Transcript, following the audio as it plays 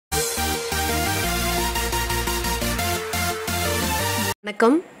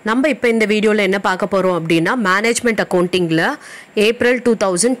வணக்கம். நம்ம இப்போ இந்த வீடியோவில் என்ன பார்க்க போகிறோம் அப்படின்னா management அக்கௌண்டிங்கில் April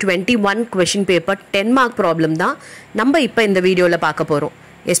 2021 question paper 10 mark problem தான் நம்ம இப்போ இந்த வீடியோவில் பார்க்க போகிறோம்.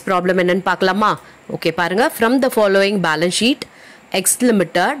 ப்ராப்ளம் என்னன்னு பார்க்கலாமா? ஓகே பாருங்கள். From the following balance sheet X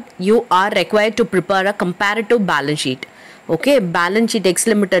Limited you are required to prepare a comparative balance sheet. Okay, balance sheet X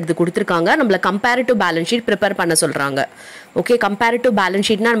limited கொடுத்துருக்காங்க, நம்மளை கம்பேரிட்டிவ் பேலன்ஸ் ஷீட் ப்ரிப்பேர் பண்ண சொல்கிறாங்க. ஓகே, கம்பேரிட்டிவ் பேலன்ஸ்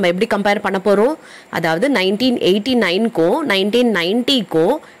ஷீட்னா நம்ம எப்படி கம்பேர் பண்ண போகிறோம்? அதாவது 1989க்கும்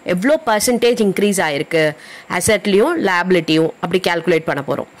 1990க்கும் எவ்வளோ பர்சன்டேஜ் இன்க்ரீஸ் ஆகிருக்கு அசெட்லேயும் லேபிலிட்டியும் அப்படி கேல்குலேட் பண்ண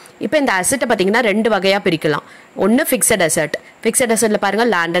போகிறோம். இப்போ இந்த அசெட்டை பார்த்தீங்கன்னா ரெண்டு வகையாக பிரிக்கலாம். ஒன்று ஃபிக்ஸட் அசெட். ஃபிக்ஸட் அசெட்டில் பாருங்கள்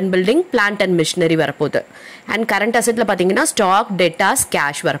land and building, plant and machinery வரப்போகுது. அண்ட் கரண்ட் அசெட்டில் பார்த்தீங்கன்னா ஸ்டாக், டெட்டாஸ்,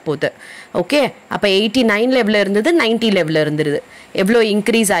 கேஷ் வரப்போகுது. ஓகே, அப்போ 89 லெவலில் இருந்தது 90 லெவலில் இருந்துருது. எவ்வளோ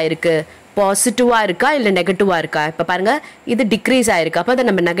இன்க்ரீஸ் ஆகிருக்கு, பாசிட்டிவாக இருக்கா இல்லை நெகட்டிவாக இருக்கா? இப்போ பாருங்கள், இது டிக்ரீஸ் ஆகிருக்கு, அப்போ அதை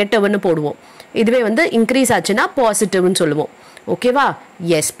நம்ம நெகட்டிவ்னு போடுவோம். இதுவே வந்து இன்க்ரீஸ் ஆச்சுன்னா பாசிட்டிவ்னு சொல்லுவோம். ஓகேவா?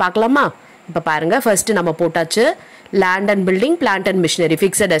 எஸ், பார்க்கலாமா? இப்போ பாருங்கள், ஃபர்ஸ்ட்டு நம்ம போட்டாச்சு land and building, plant and machinery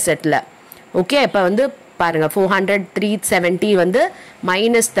fixed அசெட்டில். Okay, இப்போ வந்து பாருங்கள் 400 370 வந்து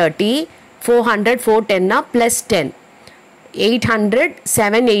 -30, 400 410னா +10, 800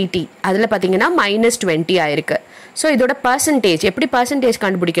 780 அதில் பார்த்தீங்கன்னா -20 ஆயிருக்கு. ஸோ இதோட பர்சன்டேஜ் எப்படி பர்சன்டேஜ்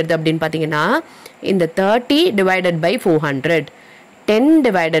கண்டுபிடிக்கிறது அப்படின்னு பார்த்தீங்கன்னா இந்த 30 divided by 400, 10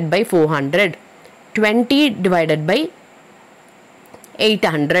 divided by 400, 20 divided by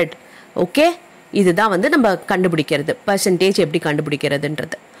 800. Okay, இதுதான் வந்து நம்ம கண்டுபிடிக்கிறது, பர்சன்டேஜ் எப்படி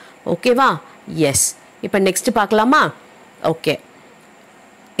கண்டுபிடிக்கிறதுன்றது. ஓகேவா? எஸ். இப்போ நெக்ஸ்ட் பார்க்கலாமா? ஓகே,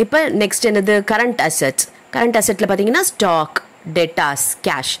 இப்போ நெக்ஸ்ட் என்னது? Current assets. கரண்ட் அசெட்டில் பார்த்தீங்கன்னா ஸ்டாக், டெட்டாஸ்,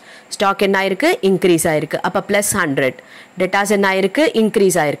 கேஷ். ஸ்டாக் என்ன ஆயிருக்கு? இன்க்ரீஸ் ஆயிருக்கு, அப்போ +100. டெட்டாஸ் என்ன ஆயிருக்கு?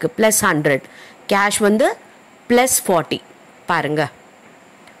 இன்க்ரீஸ் ஆயிருக்கு, +100. கேஷ் வந்து +40 பாருங்க.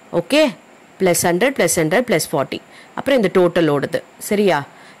 ஓகே, +100 +100 +40. அப்புறம் இந்த டோட்டல் ஓடுது, சரியா?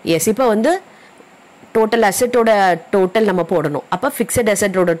 எஸ். இப்போ வந்து டோட்டல் அசெட்டோட டோட்டல் நம்ம போடணும். அப்போ ஃபிக்ஸட்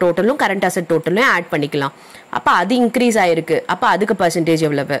அசெட்டோட டோட்டலும் கரண்ட் அசெட் டோட்டலும் ஆட் பண்ணிக்கலாம். அப்போ அது இன்க்ரீஸ் ஆயிருக்கு, அப்போ அதுக்கு பர்சன்டேஜ்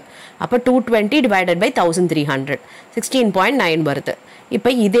எவ்வளவு? அப்போ 220 டிவைடட் பை 1300, 16.9 வருது. இப்போ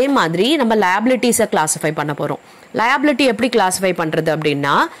இதே மாதிரி நம்ம லைபிலிட்டிஸை கிளாஸிஃபை பண்ண போகிறோம். லைபிலிட்டி எப்படி கிளாஸிஃபை பண்ணுறது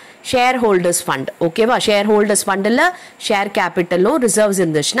அப்படின்னா ஷேர் ஹோல்டர்ஸ் ஃபண்ட். ஓகேவா? ஷேர் ஹோல்டர்ஸ் ஃபண்டில் ஷேர் கேபிட்டலும் ரிசர்வ்ஸ்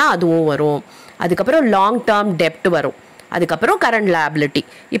இருந்துச்சுன்னா அதுவும் வரும். அதுக்கப்புறம் லாங் டேர்ம் டெப்ட் வரும். அதுக்கப்புறம் கரண்ட் லைபிலிட்டி.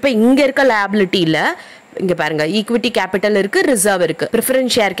 இப்போ இங்கே இருக்க லைபிலிட்டியில் இங்கே பாருங்க, ஈக்விட்டி கேபிட்டல் இருக்குது, ரிசர்வ் இருக்குது,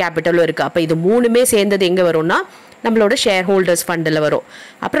 ப்ரிஃபரன்ஸ் ஷேர் கேபிட்டலும் இருக்குது. அப்போ இது மூணுமே சேர்ந்தது எங்கே வரும்னா நம்மளோட ஷேர் ஹோல்டர்ஸ் ஃபண்டில் வரும்.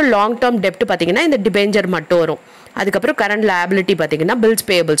 அப்புறம் லாங் டேர்ம் டெப்ட் பார்த்தீங்கன்னா இந்த டிபெஞ்சர் மட்டும் வரும். அதுக்கப்புறம் கரண்ட் லைபிலிட்டி பார்த்தீங்கன்னா பில்ஸ்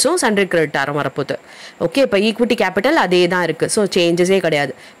பேபிள்ஸும் சண்டரி கிரெடிட்டாரும் வரப்போகுது. ஓகே, இப்போ ஈக்விட்டி கேபிட்டல் அதே தான் இருக்குது, ஸோ சேஞ்சஸே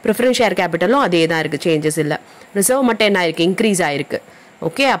கிடையாது. ப்ரிஃபரன்ஸ் ஷேர் கேபிட்டலும் அதே தான் இருக்குது, சேஞ்சஸ் இல்லை. ரிசர்வ் மட்டும் என்ன ஆயிருக்கு? இன்க்ரீஸ் ஆயிருக்கு.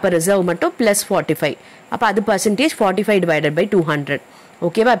 ஓகே, அப்போ ரிசர்வ் மட்டும் +45. அப்போ அது பர்சன்டேஜ் 45 டிவைடட் பை 200.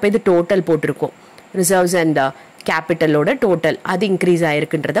 ஓகேவா? இப்போ இது டோட்டல் போட்டிருக்கோம், ரிசர்வ்ஸ் அண்ட் கேபிட்டலோட டோட்டல் அது இன்க்ரீஸ்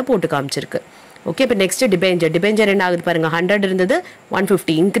ஆயிருக்குன்றத போட்டு காமிச்சிருக்கு. ஓகே, இப்போ நெக்ஸ்ட் டிபெஞ்சர். டிபெஞ்சர் என்ன ஆகுது பாருங்க, 100 இருந்தது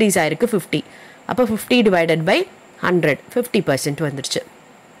 150, இன்க்ரீஸ் ஆயிருக்கு 50. அப்போ 50 டிவைடட் பை 100, 50% வந்துடுச்சு.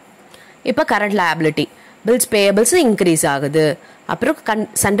 இப்போ current liability, bills payables increase ஆகுது. அப்புறம்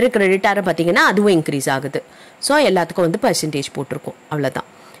சண்டரி கிரெடிட்டாரை பார்த்தீங்கன்னா அதுவும் இன்க்ரீஸ் ஆகுது. ஸோ எல்லாத்துக்கும் வந்து பர்சன்டேஜ் போட்டிருக்கோம், அவ்வளோதான்.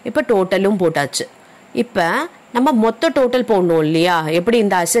 இப்போ டோட்டலும் போட்டாச்சு. இப்போ நம்ம மொத்த டோட்டல் போடணும் இல்லையா? எப்படி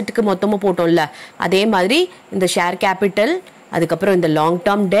இந்த அசெட்டுக்கு மொத்தமாக போட்டோம்ல, அதே மாதிரி இந்த ஷேர் கேபிட்டல், அதுக்கப்புறம் இந்த லாங்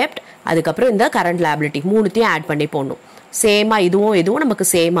டேர்ம் டெப்ட், அதுக்கப்புறம் இந்த கரண்ட் லைபிலிட்டி மூணுத்தையும் ஆட் பண்ணி போடணும். சேமாக இதுவும் நமக்கு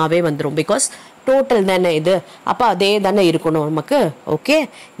சேமாகவே வந்துடும், பிகாஸ் டோட்டல் தானே இது, அப்போ அதே தானே இருக்கணும் நமக்கு. Okay,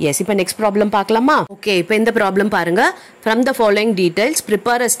 S. இப்போ நெக்ஸ்ட் ப்ராப்ளம் பார்க்கலாமா? ஓகே, இப்போ இந்த ப்ராப்ளம் பாருங்க. From the following details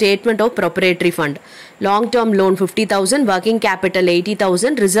prepare a statement of ப்ராப்ரேட்டரி fund. Long term loan 50,000, working capital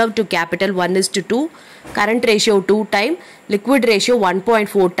 80,000, reserve to capital 1:2, current ratio 2 time, liquid ratio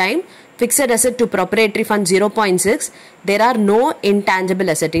 1.4 time, fixed asset to proprietary fund 0.6. there are no intangible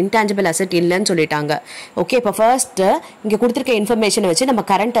asset. intangible asset இல்லைன்னு சொல்லிட்டாங்க. Okay, இப்போ first இங்கே கொடுத்துருக்க இன்ஃபர்மேஷனை வச்சு நம்ம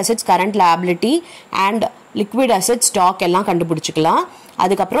current assets, current liability and liquid asset, stock எல்லாம் கண்டுபிடிச்சிக்கலாம்.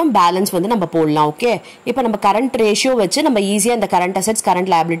 அதுக்கப்புறம் பேலன்ஸ் வந்து நம்ம போடலாம். ஓகே, இப்போ நம்ம கரண்ட் ரேஷியோ வச்சு நம்ம ஈஸியாக இந்த கரண்ட் அசெட்ஸ்,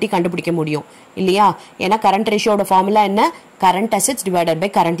 கரண்ட் லைபிலிட்டி கண்டுபிடிக்க முடியும் இல்லையா? ஏன்னா கரண்ட் ரேஷியோட ஃபார்முலா என்ன? Current assets divided by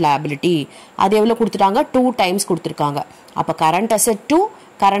current liability. அது எவ்வளோ கொடுத்துட்டாங்க? 2 டைம்ஸ் கொடுத்துருக்காங்க. அப்போ current asset 2,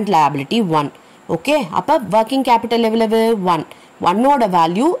 current liability 1. Okay, அப்போ ஒர்க்கிங் கேபிட்டல் எவ்வளவு? 1. 1ஓட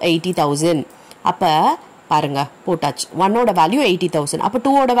வேல்யூ 80,000. அப்போ பாருங்க போட்டாச்சு, 1ஓட வேல்யூ 80,000. அப்போ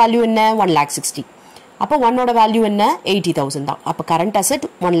 2ஓட வேல்யூ என்ன? 1,60,000. அப்போ 1ஓட வேல்யூ என்ன? 80,000 தான். அப்போ கரண்ட் அசெட்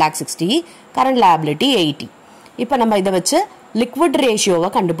 1,60,000, கரண்ட் லைபிலிட்டி 80. இப்போ நம்ம இதை வச்சு லிக்விட்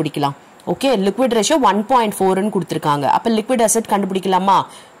ரேஷியோவை கண்டுபிடிக்கலாம். ஓகே லிக்விட் ரேஷியோ 1.4ன்னு கொடுத்துருக்காங்க. அப்போ liquid asset கண்டுபிடிக்கலாமா?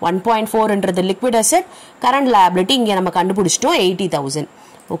 1.4ன்றது liquid asset, current liability இங்கே நம்ம கண்டுபிடிச்சிட்டோம் 80,000.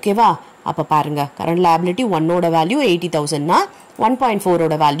 ஓகேவா? அப்போ பாருங்க current liability 1ஓட value 80,000னா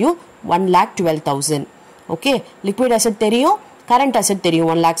 1.4ஓட value 1,12,000. Okay liquid asset தெரியும், கரண்ட் அசெட் தெரியும்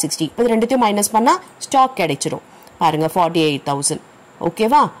 1,60,000. இப்போ இது ரெண்டுத்தையும் மைனஸ் பண்ணால் ஸ்டாக் கிடைச்சிரும். பாருங்க 48,000.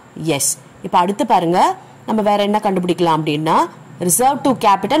 ஓகேவா? எஸ். இப்போ அடுத்து பாருங்க நம்ம வேற என்ன கண்டுபிடிக்கலாம் அப்படின்னா ரிசர்வ் டு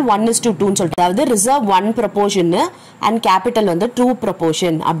கேபிட்டல் 1:2ன்னு சொல்லிட்டு, அதாவது ரிசர்வ் 1 ப்ரொபோர்ஷன் அண்ட் கேபிட்டல் வந்து 2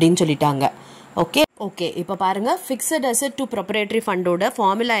 ப்ரொபோர்ஷன் அப்படின்னு சொல்லிட்டாங்க. ஓகே ஓகே இப்போ பாருங்க fixed asset to proprietary ஃபண்டோட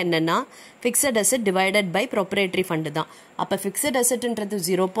formula என்னன்னா fixed asset divided by proprietary fund தான். அப்போ ஃபிக்ஸட் அசெட்ன்றது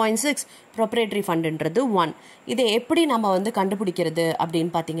 0.6, ப்ரொப்ரேட்டரி ஃபண்டுன்றது 1. இதை எப்படி நம்ம வந்து கண்டுபிடிக்கிறது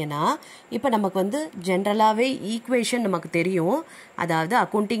அப்படின்னு பார்த்தீங்கன்னா இப்போ நமக்கு வந்து ஜென்ரலாகவே ஈக்குவேஷன் நமக்கு தெரியும். அதாவது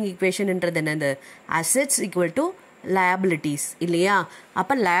அக்கௌண்டிங் ஈக்குவேஷன்ன்றது என்னது? அசெட்ஸ் ஈக்குவல் டு லயபிலிட்டிஸ் இல்லையா?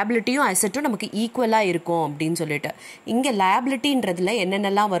 அப்போ லயபிலிட்டியும் அசெட்டும் நமக்கு ஈக்குவலாக இருக்கும் அப்படின்னு சொல்லிட்டு இங்கே லயபிலிட்டின்றதுல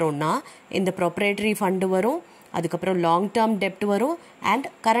என்னென்னலாம் வரும்னா இந்த ப்ரொப்ரேட்டரி ஃபண்டு வரும், அதுக்கப்புறம் லாங் டேர்ம் டெப்ட் வரும் அண்ட்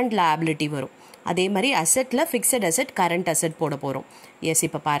கரண்ட் லயபிலிட்டி வரும். அதே மாதிரி அசெட்டில் ஃபிக்ஸட் அசெட் கரண்ட் அசெட் போட போகிறோம். எஸ்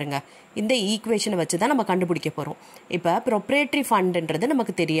இப்போ பாருங்கள் இந்த ஈக்குவேஷனை வச்சு தான் நம்ம கண்டுபிடிக்க போகிறோம். இப்போ ப்ரொப்ரேட்டரி ஃபண்டுன்றது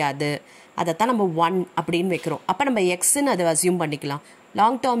நமக்கு தெரியாது, அதைத்தான் நம்ம 1 அப்படின்னு வைக்கிறோம். அப்போ நம்ம எக்ஸ்ன்னு அதை அசியூம் பண்ணிக்கலாம்.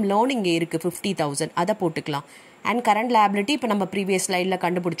 லாங் டேர்ம் லோன் இங்கே இருக்குது 50,000, அதை போட்டுக்கலாம். அண்ட் கரண்ட் லயபிலிட்டி இப்போ நம்ம ப்ரீவியஸ் ஸ்லைடில்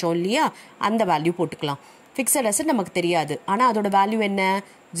கண்டுபிடிச்சோம் இல்லையா, அந்த வேல்யூ போட்டுக்கலாம். ஃபிக்ஸட் அசெட் நமக்கு தெரியாது, ஆனால் அதோட வேல்யூ என்ன?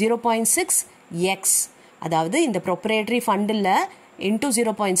 0.6x. அதாவது இந்த ப்ரொப்ரேட்டரி ஃபண்டில் இன்டூ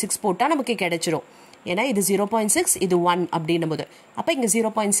 0.6 போட்டால் நமக்கு கிடைச்சிரும். ஏன்னா இது 0.6 இது 1 அப்படின்னும் போது அப்போ இங்கே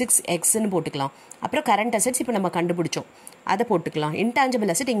 0.6xன்னு போட்டுக்கலாம். அப்புறம் கரண்ட் அசெட்ஸ் இப்போ நம்ம கண்டுபிடிச்சோம், அதை போட்டுக்கலாம்.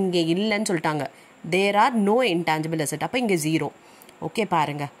 இன்டான்ஜிபிள் அசெட் இங்கே இல்லைன்னு சொல்லிட்டாங்க, there are no intangible asset. அப்போ இங்கே 0. ஓகே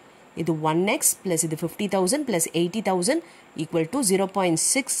பாருங்க இது 1x plus இது 50,000 plus 80,000 equal to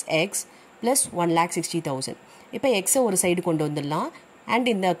 0.6x plus 1,60,000. இப்போ எக்ஸை ஒரு சைடு கொண்டு வந்துடலாம் அண்ட்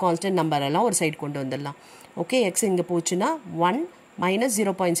இந்த கான்ஸ்டன்ட் நம்பர் எல்லாம் ஒரு சைடு கொண்டு வந்துடலாம். ஓகே எக்ஸ் இங்கே போச்சுன்னா 1 minus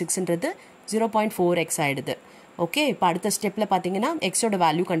 0.6ன்றது 0.4x ஆகிடுது. ஓகே இப்போ அடுத்த ஸ்டெப்பில் பார்த்தீங்கன்னா எக்ஸோட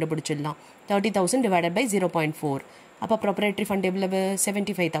வேல்யூ கண்டுபிடிச்சிடலாம். 30,000 divided by 0.4. அப்போ ப்ரொப்ரேட்டரி ஃபண்ட் எவ்வளவு?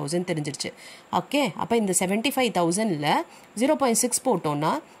 75,000 தெரிஞ்சிருச்சு. ஓகே அப்போ இந்த 75,000ல் 0.6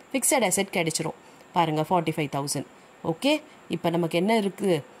 போட்டோன்னா ஃபிக்ஸட் அசெட் கிடைச்சிரும். பாருங்கள் 45,000. ஓகே இப்போ நமக்கு என்ன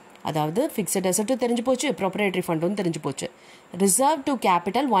இருக்குது? அதாவது ஃபிக்ஸட் அசெட்டும் தெரிஞ்சு போச்சு, ப்ரொப்ரேட்டரி ஃபண்டும் தெரிஞ்சு போச்சு. Reserve to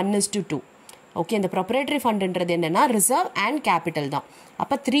capital 1:2. ஓகே இந்த ப்ரொப்ரேட்டரி ஃபண்டுன்றது என்னென்னா ரிசர்வ் அண்ட் கேபிட்டல் தான்.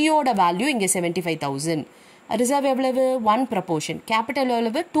 அப்போ 3ஓட வேல்யூ இங்கே 75,000. ரிசர்வ் எவ்வளவு? 1 ப்ரொபோர்ஷன், கேபிட்டல்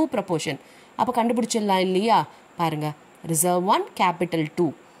எவ்வளவு? 2 ப்ரொபோர்ஷன். அப்போ கண்டுபிடிச்சிடலாம் இல்லையா? பாருங்கள் ரிசர்வ் 1 கேபிட்டல் 2.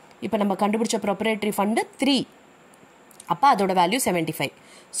 இப்போ நம்ம கண்டுபிடிச்ச ப்ரொப்ரேட்டரி ஃபண்டு 3, அப்போ அதோட வேல்யூ 75.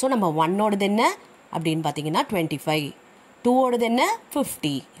 ஸோ நம்ம 1ஓடது என்ன அப்படின்னு பார்த்தீங்கன்னா 25, 2ஓடது என்ன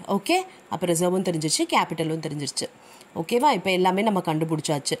 50. ஓகே அப்போ ரிசர்வும் தெரிஞ்சிச்சு, கேபிட்டலும் தெரிஞ்சிருச்சு. ஓகேவா? இப்போ எல்லாமே நம்ம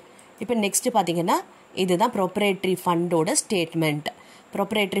கண்டுபிடிச்சாச்சு. இப்போ நெக்ஸ்ட்டு பார்த்தீங்கன்னா இதுதான் ப்ரொப்ரேட்டரி ஃபண்டோட ஸ்டேட்மெண்ட்.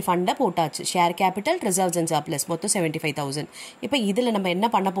 ப்ரொப்ரேட்டரி ஃபண்டை போட்டாச்சு, share capital, reserves and surplus மொத்தம் 75,000. இப்போ இதில் நம்ம என்ன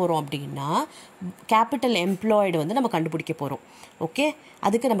பண்ண போகிறோம் அப்படின்னா கேபிட்டல் எம்ப்ளாய்டு வந்து நம்ம கண்டுபிடிக்க போகிறோம். ஓகே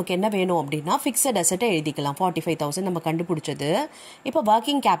அதுக்கு நமக்கு என்ன வேணும் அப்படின்னா ஃபிக்ஸட் அசெட்டை எழுதிக்கலாம். 45,000 நம்ம கண்டுபிடிச்சது. இப்போ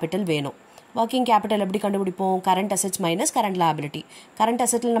ஒர்க்கிங் கேபிட்டல் வேணும். ஒர்க்கிங் கேபிட்டல் எப்படி கண்டுபிடிப்போம்? Current assets minus current liability. Current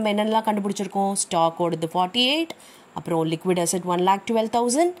அசெட்டில் நம்ம என்னென்னலாம் கண்டுபிடிச்சிருக்கோம்? ஸ்டாக்கோடது 48, அப்புறம் லிக்விட் அசெட்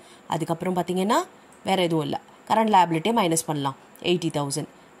 1,12,000, அதுக்கப்புறம் பார்த்தீங்கன்னா வேறு எதுவும் இல்லை. கரண்ட் லயபிலிட்டியை மைனஸ் பண்ணலாம் 80,000.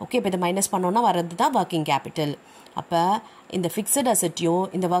 ஓகே இப்போ இதை மைனஸ் பண்ணோன்னா வர்றது தான் ஒர்க்கிங் கேபிட்டல். அப்போ இந்த ஃபிக்ஸட் அசெட்டையும்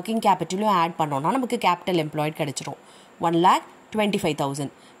இந்த ஒர்க்கிங் கேபிட்டலையும் ஆட் பண்ணோன்னா நமக்கு கேபிட்டல் எம்ப்ளாய்டு கிடச்சிரும் 1,25,000.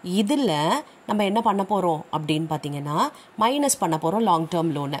 இதில் நம்ம என்ன பண்ண போகிறோம் அப்படின்னு பார்த்தீங்கன்னா மைனஸ் பண்ண போகிறோம் லாங்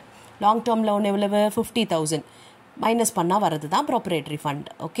டேர்ம் லோனை. லாங் டேர்ம் லோன் எவ்வளவு? 50,000. மைனஸ் பண்ணால் வர்றது தான் ப்ரொப்ரேட்டரி ஃபண்ட்.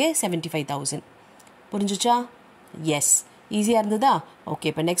 ஓகே 75,000. புரிஞ்சுச்சா? எஸ் ஈஸியாக இருந்ததா? ஓகே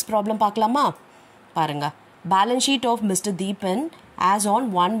இப்போ நெக்ஸ்ட் ப்ராப்ளம் பார்க்கலாமா? பாருங்கள் balance sheet of Mr. Deepan as on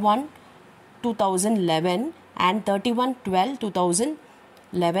 1/1/2011 and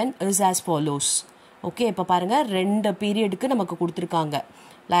 31/12/2011 is as follows. Okay இப்போ பாருங்கள் 2 பீரியடுக்கு நமக்கு கொடுத்துருக்காங்க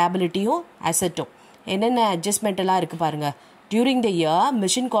லயபிலிட்டியும் அசெட்டும். என்னென்ன அட்ஜஸ்ட்மெண்ட் எல்லாம் இருக்குது பாருங்கள். During the year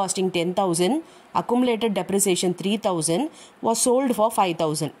machine costing 10,000, accumulated depreciation 3,000 was sold for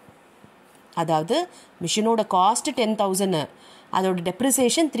 5,000. அதாவது மிஷினோட காஸ்ட் 10,000, அதோட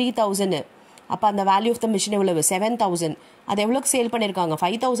டெப்ரிசியேஷன் 3,000. அப்போ அந்த வேல்யூ ஆஃப் த மிஷின் எவ்வளவு? 7,000. அது எவ்வளோக்கு சேல் பண்ணியிருக்காங்க?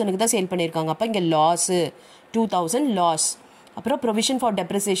 5,000க்கு தான் சேல் பண்ணியிருக்காங்க. அப்போ இங்கே லாஸு 2,000 லாஸ். அப்புறம் provision for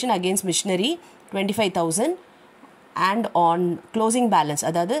depreciation against machinery 25,000 and on closing balance,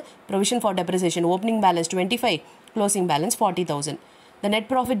 அதாவது provision for depreciation opening balance 25, closing balance 40,000. The net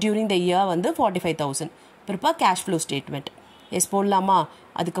profit during the year வந்து 45,000. பிறப்பா கேஷ் ஃப்ளோ ஸ்டேட்மெண்ட். எஸ் போடலாமா?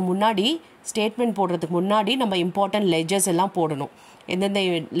 அதுக்கு முன்னாடி ஸ்டேட்மெண்ட் போடுறதுக்கு முன்னாடி நம்ம இம்பார்ட்டன்ட் லெஜர்ஸ் எல்லாம் போடணும். எந்தெந்த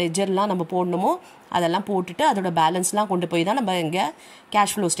லெஜர்லாம் நம்ம போடணுமோ அதெல்லாம் போட்டுட்டு அதோட பேலன்ஸ்லாம் கொண்டு போய் தான் நம்ம இங்கே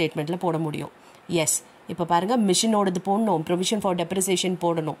கேஷ் ஃப்ளோ ஸ்டேட்மெண்ட்டில் போட முடியும். எஸ், இப்போ பாருங்கள் மிஷினோடது போடணும், ப்ரொவிஷன் ஃபார் டெப்ரிசியேஷன்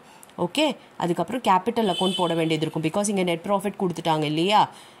போடணும். ஓகே, அதுக்கப்புறம் கேபிட்டல் அக்கௌண்ட் போட வேண்டியது இருக்கும். பிகாஸ் இங்கே நெட் ப்ராஃபிட் கொடுத்துட்டாங்க இல்லையா?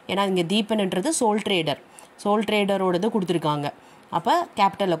 ஏன்னா இங்கே தீபன்ன்றது சோல் ட்ரேடரோடது கொடுத்துருக்காங்க. அப்போ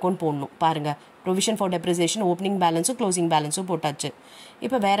கேபிட்டல் அக்கௌண்ட் போடணும். பாருங்கள், provision for depreciation opening பேலன்ஸும் closing பேலன்ஸும் போட்டாச்சு.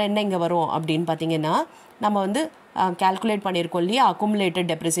 இப்போ வேறு என்ன இங்கே வரும் அப்படின்னு பார்த்தீங்கன்னா, நம்ம வந்து கால்குலேட் பண்ணியிருக்கோம் இல்லையா, அக்குமுலேட்டட்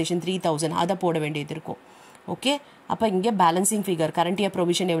டெப்ரிசியேஷன் 3000, அதை போட வேண்டியது இருக்கும். ஓகே, அப்போ இங்கே balancing figure current year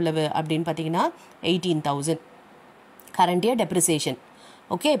provision எவ்வளவு அப்படின்னு பார்த்தீங்கன்னா 18,000 கரண்ட் இயர் டெப்ரிசியேஷன்.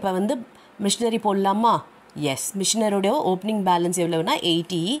 ஓகே, இப்போ வந்து மிஷினரி போடலாமா? S, மிஷினரியோட opening balance எவ்வளவுனா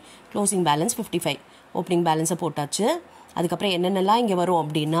 80, closing balance 55. Opening பேலன்ஸை போட்டாச்சு. அதுக்கப்புறம் என்னென்னலாம் இங்கே வரும்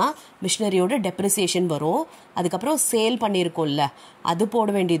அப்படின்னா, மிஷினரியோட டெப்ரிசியேஷன் வரும். அதுக்கப்புறம் சேல் பண்ணியிருக்கோம்ல அது போட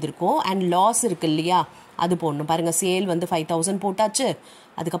வேண்டியது இருக்கும். அண்ட் லாஸ் இருக்கு இல்லையா, அது போடணும். பாருங்கள், சேல் வந்து 5,000 போட்டாச்சு.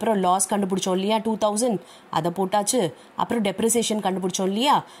 அதுக்கப்புறம் லாஸ் கண்டுபிடிச்சோம் இல்லையா 2,000, அதை போட்டாச்சு. அப்புறம் டெப்ரிசியேஷன் கண்டுபிடிச்சோம்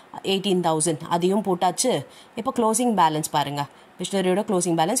இல்லையா 18,000, அதையும் போட்டாச்சு. இப்போ க்ளோசிங் பேலன்ஸ் பாருங்கள், மிஷினரியோட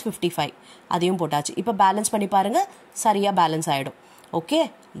க்ளோசிங் பேலன்ஸ் 55, அதையும் போட்டாச்சு. இப்போ பேலன்ஸ் பண்ணி பாருங்கள், சரியாக பேலன்ஸ் ஆகிடும். Okay,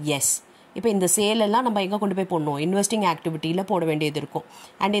 S. இப்போ இந்த சேல் எல்லாம் நம்ம எங்கே கொண்டு போய் போடணும்? இன்வெஸ்டிங் ஆக்டிவிட்டியில் போட வேண்டியது இருக்கும்.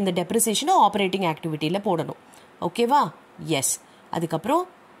 அண்ட் இந்த டெப்ரிசியேஷனும் ஆப்ரேட்டிங் ஆக்டிவிட்டியில் போடணும். ஓகேவா? எஸ். அதுக்கப்புறம்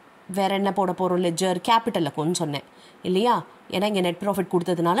வேறு என்ன போட போகிறோம்? லெஜர் கேபிட்டல் அக்கௌண்ட் சொன்னேன் இல்லையா? ஏன்னா இங்கே நெட் ப்ராஃபிட்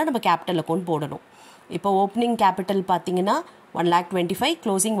கொடுத்ததுனால நம்ம கேபிட்டல் அக்கௌண்ட் போடணும். இப்போ ஓப்பனிங் கேபிட்டல் பார்த்தீங்கன்னா 1,25,000,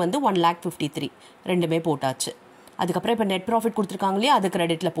 க்ளோசிங் வந்து 1,53,000, ரெண்டுமே போட்டாச்சு. அதுக்கப்புறம் இப்போ நெட் ப்ராஃபிட் கொடுத்துருக்காங்க இல்லையா, அது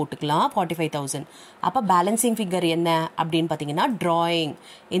கிரெடிட்டில் போட்டுக்கலாம் 45,000. அப்போ பேலன்சிங் ஃபிகர் என்ன அப்படின்னு பார்த்தீங்கன்னா ட்ராயிங்.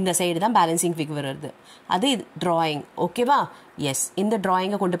 இந்த சைடு தான் பேலன்சிங் ஃபிகர் வருது, அது ட்ராயிங். ஓகேவா? எஸ். இந்த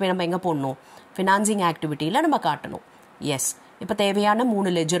ட்ராயிங்கை கொண்டு போய் நம்ம எங்கே போடணும்? ஃபினான்சிங் ஆக்டிவிட்டியில் நம்ம காட்டணும். எஸ். இப்போ தேவையான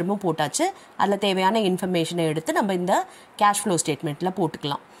 3 லெஜருமும் போட்டாச்சு. அதில் தேவையான இன்ஃபர்மேஷனை எடுத்து நம்ம இந்த கேஷ் ஃப்ளோ ஸ்டேட்மெண்ட்டில்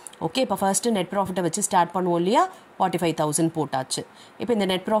போட்டுக்கலாம். ஓகே, இப்போ ஃபர்ஸ்ட்டு நெட் ப்ராஃபிட்டை வச்சு ஸ்டார்ட் பண்ணுவோம் இல்லையா, 45,000 போட்டாச்சு. இப்போ இந்த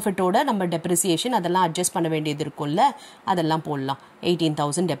நெட் ப்ராஃபிட்டோட நம்ம டெப்ரிசியேஷன் அதெல்லாம் அட்ஜஸ்ட் பண்ண வேண்டியது இருக்கும்ல, அதெல்லாம் போடலாம்.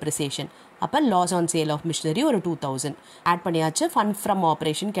 18,000 டெப்ரிசியேஷன். அப்போ loss on sale of machinery ஒரு 2,000 ஆட் பண்ணியாச்சு. ஃபண்ட் ஃப்ரம்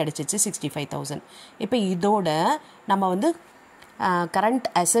ஆப்ரேஷன் கிடச்சிச்சு 65,000. இப்போ இதோட நம்ம வந்து கரண்ட்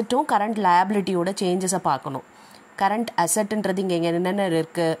அசெட்டும் கரண்ட் லயபிலிட்டியோட சேஞ்சஸை பார்க்கணும். கரண்ட் அசெட்டுன்றது இங்கே என்னென்ன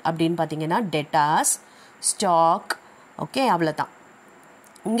இருக்குது அப்படின்னு பார்த்தீங்கன்னா டெட்டாஸ், ஸ்டாக். ஓகே, அவ்வளோதான்.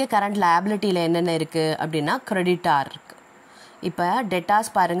 இங்கே கரண்ட் லயபிலிட்டியில் என்னென்ன இருக்குது அப்படின்னா கிரெடிட்டார் இருக்குது. இப்போ டெட்டாஸ்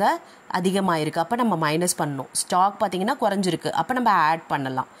பாருங்கள் அதிகமாக இருக்குது, அப்போ நம்ம மைனஸ் பண்ணணும். ஸ்டாக் பார்த்தீங்கன்னா குறைஞ்சிருக்கு, அப்போ நம்ம ஆட்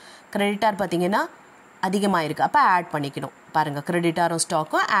பண்ணலாம். கிரெடிட்டார் பார்த்தீங்கன்னா அதிகமாக இருக்குது, அப்போ ஆட் பண்ணிக்கணும். பாருங்கள், கிரெடிட்டாரும்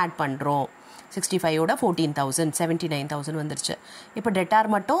ஸ்டாக்கும் ஆட் பண்ணுறோம். 65ஓட 14,000, 79,000 வந்துருச்சு. இப்போ டெட்டார்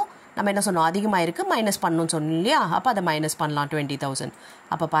மட்டும் நம்ம என்ன சொன்னோம், அதிகமாக இருக்குது, மைனஸ் பண்ணணும்னு சொன்னோம் இல்லையா, அப்போ அதை மைனஸ் பண்ணலாம் 20,000.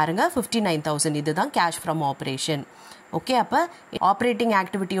 அப்போ பாருங்கள் 59,000, இதுதான் கேஷ் ஃப்ரம் ஆப்ரேஷன். ஓகே, அப்போ ஆப்ரேட்டிங்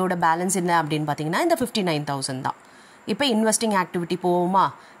ஆக்டிவிட்டியோட பேலன்ஸ் என்ன அப்படின்னு பார்த்தீங்கன்னா இந்த 59,000 தான். இப்போ இன்வெஸ்டிங் ஆக்டிவிட்டி போவோமா?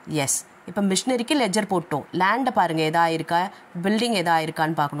 எஸ். இப்போ மிஷினரிக்கு லெஜர் போட்டோம். லேண்டை பாருங்கள் எதா இருக்கா, பில்டிங் எதா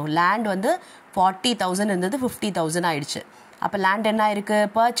இருக்கான்னு பார்க்கணும். லேண்ட் வந்து 40,000 இருந்தது, 50,000 ஆயிடுச்சு. அப்போ லேண்ட் என்ன இருக்குது,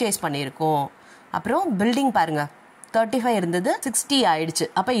 பர்ச்சேஸ் பண்ணியிருக்கோம். அப்புறம் பில்டிங் பாருங்கள் 35 இருந்தது, 60 ஆயிடுச்சு.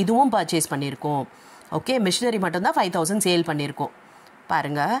 அப்போ இதுவும் பர்ச்சேஸ் பண்ணியிருக்கோம். ஓகே, மிஷினரி மட்டும்தான் 5,000 சேல் பண்ணியிருக்கோம்.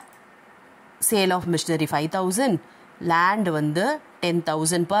 பாருங்கள், சேல் ஆஃப் மிஷினரி 5,000, லேண்ட் வந்து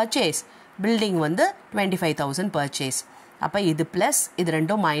 10,000 பர்ச்சேஸ், பில்டிங் வந்து 25,000 பர்ச்சேஸ். அப்போ இது ப்ளஸ், இது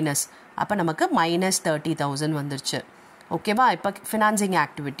ரெண்டும் மைனஸ். அப்போ நமக்கு -30,000 வந்துருச்சு. ஓகேவா? இப்போ ஃபினான்சிங்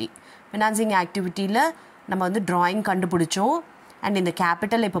ஆக்டிவிட்டியில் நம்ம வந்து ட்ராயிங் கண்டுபிடிச்சோம். அண்ட் இந்த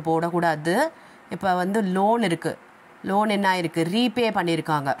கேபிட்டல் இப்போ போடக்கூடாது. இப்போ வந்து லோன் இருக்குது, லோன் என்ன இருக்குது, ரீபே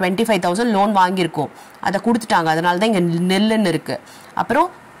பண்ணியிருக்காங்க. 25,000 லோன் வாங்கியிருக்கோம், அதை கொடுத்துட்டாங்க, அதனால தான் இங்கே நெல்லுன்னு இருக்குது. அப்புறம்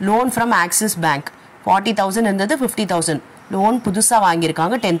லோன் ஃப்ரம் ஆக்சிஸ் பேங்க் 40,000 இருந்தது, 50,000 லோன் புதுசாக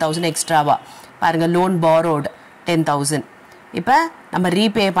வாங்கியிருக்காங்க, 10,000 எக்ஸ்ட்ராவா. பாருங்கள், லோன் பாரோடு 10,000. இப்போ நம்ம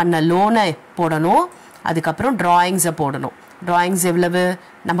ரீபே பண்ண லோனை போடணும். அதுக்கப்புறம் ட்ராயிங்ஸை போடணும். ட்ராயிங்ஸ் எவ்வளவு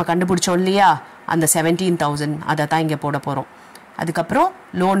நம்ம கண்டுபிடிச்சோம் இல்லையா, அந்த 17,000, அதை தான் இங்கே போட போகிறோம். அதுக்கப்புறம்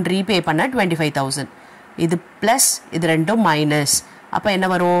லோன் ரீபே பண்ண 25,000, இது ப்ளஸ், இது ரெண்டும் மைனஸ். அப்போ என்ன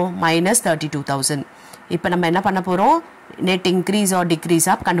வரும், -32,000. இப்போ நம்ம என்ன பண்ண போகிறோம், நெட் இன்க்ரீஸ் ஆர்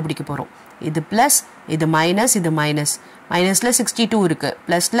டிக்ரீஸாக கண்டுபிடிக்க போகிறோம். இது ப்ளஸ், இது மைனஸ், இது மைனஸ். மைனஸில் 62 இருக்குது,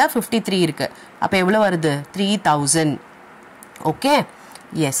 ப்ளஸில் 53 இருக்குது. அப்போ எவ்வளோ வருது, 3,000. Okay,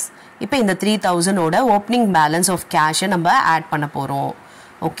 S. இப்போ இந்த 3,000ஓட ஓப்பனிங் பேலன்ஸ் ஆஃப் கேஷை நம்ம ஆட் பண்ண போகிறோம்.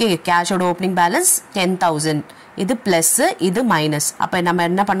 ஓகே, கேஷோட ஓப்பனிங் பேலன்ஸ் 10,000, இது ப்ளஸ்ஸு, இது மைனஸ். அப்போ நம்ம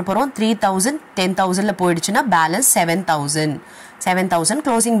என்ன பண்ண போகிறோம், 3,000 10,000ல் போயிடுச்சுன்னா balance 7,000. 7,000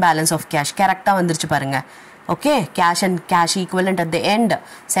 closing balance of cash கரெக்டாக வந்துருச்சு பாருங்கள். Okay cash and cash equivalent at the end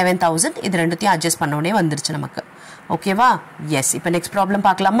 7,000. இது ரெண்டுத்தையும் அட்ஜஸ்ட் பண்ணோடனே வந்துருச்சு நமக்கு. ஓகேவா? எஸ். இப்போ நெக்ஸ்ட் ப்ராப்ளம்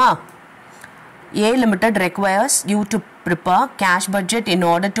பார்க்கலாமா? A Limited requires you to prepare cash budget in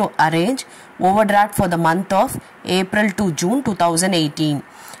order to arrange overdraft for the month of April to June 2018.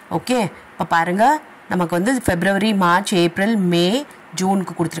 Okay, இப்போ பாருங்க, நமக்கு வந்து February, March, April, May,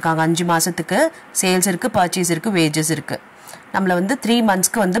 ஜூனுக்கு கொடுத்துருக்காங்க. 5 மாதத்துக்கு சேல்ஸ் இருக்குது, பர்ச்சேஸ் இருக்குது, வேஜஸ் இருக்குது. நம்மளை வந்து 3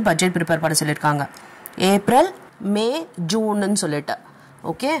 monthsக்கு வந்து பட்ஜெட் ப்ரிப்பேர் பண்ண சொல்லியிருக்காங்க. ஏப்ரல், மே, ஜூன்னு சொல்லிட்டு.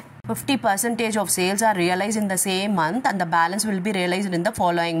 Okay, 50% of sales are realized in the same month and the balance will be realized in the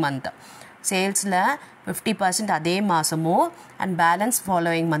following month. சேல்ஸில் 50% அதே மாதமோ அண்ட் பேலன்ஸ்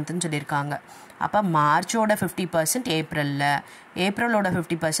ஃபாலோயிங் மந்த்னு சொல்லியிருக்காங்க. அப்போ மார்ச்சோட 50% ஏப்ரலில், ஏப்ரலோட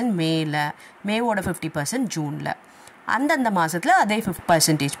 50% மேல, மேவோட 50% ஜூனில். அந்தந்த மாதத்தில் அதே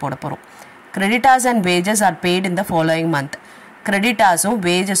 50% போட போகிறோம். Creditors and wages R paid in the following month. கிரெடிட்டார்ஸும்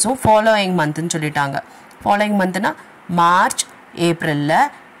வேஜஸும் following மந்த்னு சொல்லிட்டாங்க. ஃபாலோயிங் மந்த்னா மார்ச் ஏப்ரலில்,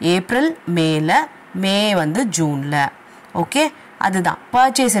 ஏப்ரல் மேல, மே வந்து ஜூனில். ஓகே, அதுதான்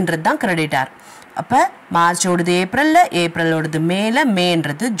பர்ச்சேஸ்ன்றது தான் கிரெடிட்டார். அப்போ மார்ச்சோடது ஏப்ரலில், ஏப்ரலோடது மேல,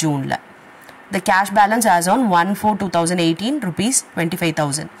 மேன்றது ஜூனில். த cash balance as on 1/4/2018 rupees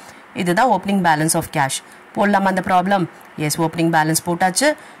 25,000. இதுதான் ஓப்பனிங் பேலன்ஸ் ஆஃப் கேஷ். போடலாமா அந்த ப்ராப்ளம்? எஸ், ஓப்பனிங் பேலன்ஸ் போட்டாச்சு.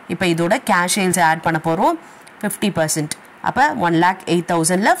 இப்போ இதோட கேஷ் சேல்ஸ் ஆட் பண்ண போகிறோம் 50%. அப்போ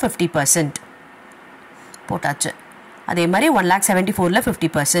 1,08,000ல் 50% போட்டாச்சு. அதே மாதிரி 1,74,000ல்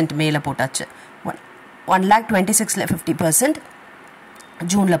 50% மேலே போட்டாச்சு. 1,26,000ல் 50%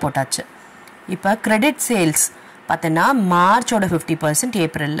 ஜூனில் போட்டாச்சு. இப்போ கிரெடிட் சேல்ஸ் பார்த்தோன்னா மார்ச்சோட 50%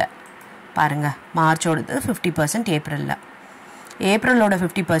 ஏப்ரலில். பாருங்கள், மார்ச்சோடது 50% ஏப்ரலில், ஏப்ரலோட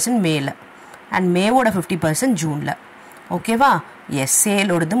 50% மேலே அண்ட் மேவோட 50% ஜூனில். ஓகேவா? எஸ்,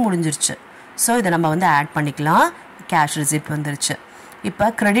 சேலோடது முடிஞ்சிருச்சு. ஸோ இதை நம்ம வந்து ஆட் பண்ணிக்கலாம். கேஷ் ரிசிப்ட் வந்துருச்சு. இப்போ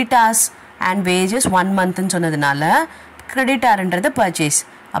கிரெடிட்டார்ஸ் அண்ட் வேஜஸ் 1 monthன்னு சொன்னதுனால கிரெடிட்டார்ன்றது பர்ச்சேஸ்.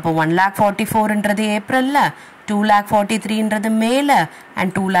 அப்போ 1,44,000ன்றது ஏப்ரலில், 2,43,000ன்றது மேலே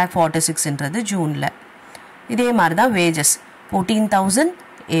அண்ட் 2,46,000ன்றது ஜூனில். இதே மாதிரி தான் வேஜஸ் 14,000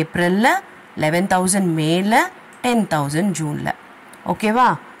 ஏப்ரலில், 11,000 மேலே, 10,000 ஜூனில். ஓகேவா?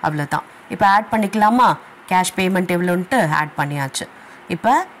 அவ்வளோதான். இப்போ ஆட் பண்ணிக்கலாமா? கேஷ் பேமெண்ட் எவ்வளோன்ட்டு ஆட் பண்ணியாச்சு.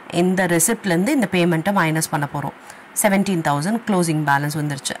 இப்போ இந்த ரெசிப்ட்லேருந்து இந்த பேமெண்ட்டை மைனஸ் பண்ண போகிறோம். 17,000 க்ளோசிங் பேலன்ஸ்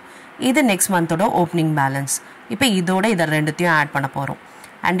வந்துருச்சு. இது நெக்ஸ்ட் மந்தோட ஓப்பனிங் பேலன்ஸ். இப்போ இதோட இதை ரெண்டுத்தையும் ஆட் பண்ண போகிறோம்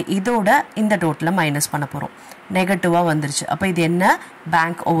அண்ட் இதோட இந்த டோட்டலை மைனஸ் பண்ண போகிறோம். நெகட்டிவாக வந்துருச்சு. அப்போ இது என்ன?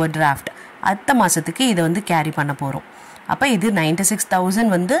 Bank over draft. அடுத்த மாதத்துக்கு இதை வந்து கேரி பண்ண போகிறோம். அப்போ இது 96,000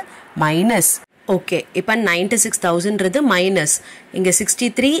 வந்து மைனஸ். ஓகே, இப்போ 96,000ன்றது மைனஸ். இங்கே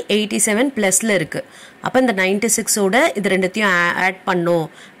 63,87 ப்ளஸில் இருக்குது. அப்போ இந்த 96ஓட இது ரெண்டுத்தையும் ஆட் பண்ணோம்.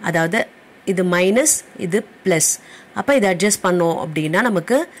 அதாவது இது மைனஸ், இது ப்ளஸ். அப்போ இதை அட்ஜஸ்ட் பண்ணோம் அப்படின்னா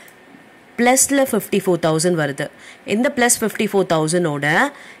நமக்கு ப்ளஸில் 54,000 வருது. இந்த ப்ளஸ் 54,000ஓட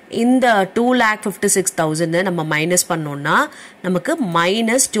இந்த 2,56,000 நம்ம மைனஸ் பண்ணோம்னா நமக்கு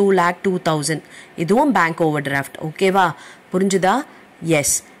மைனஸ் 2,02,000. இதுவும் பேங்க் ஓவர் டிராஃப்ட். ஓகேவா? புரிஞ்சுதா?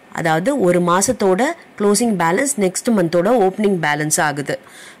 எஸ். அதாவது ஒரு மாதத்தோட closing balance next மந்தோட opening balance ஆகுது.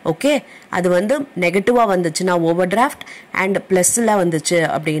 ஓகே, அது வந்து நெகட்டிவாக வந்துச்சுன்னா ஓவர் டிராஃப்ட் அண்ட் ப்ளஸில் வந்துச்சு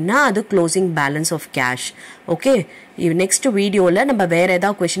அப்படின்னா அது closing balance of cash. Okay, next வீடியோவில் நம்ம வேறு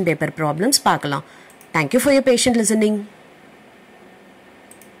ஏதாவது கொஷின் பேப்பர் ப்ராப்ளம்ஸ் பார்க்கலாம். Thank you for your patient listening.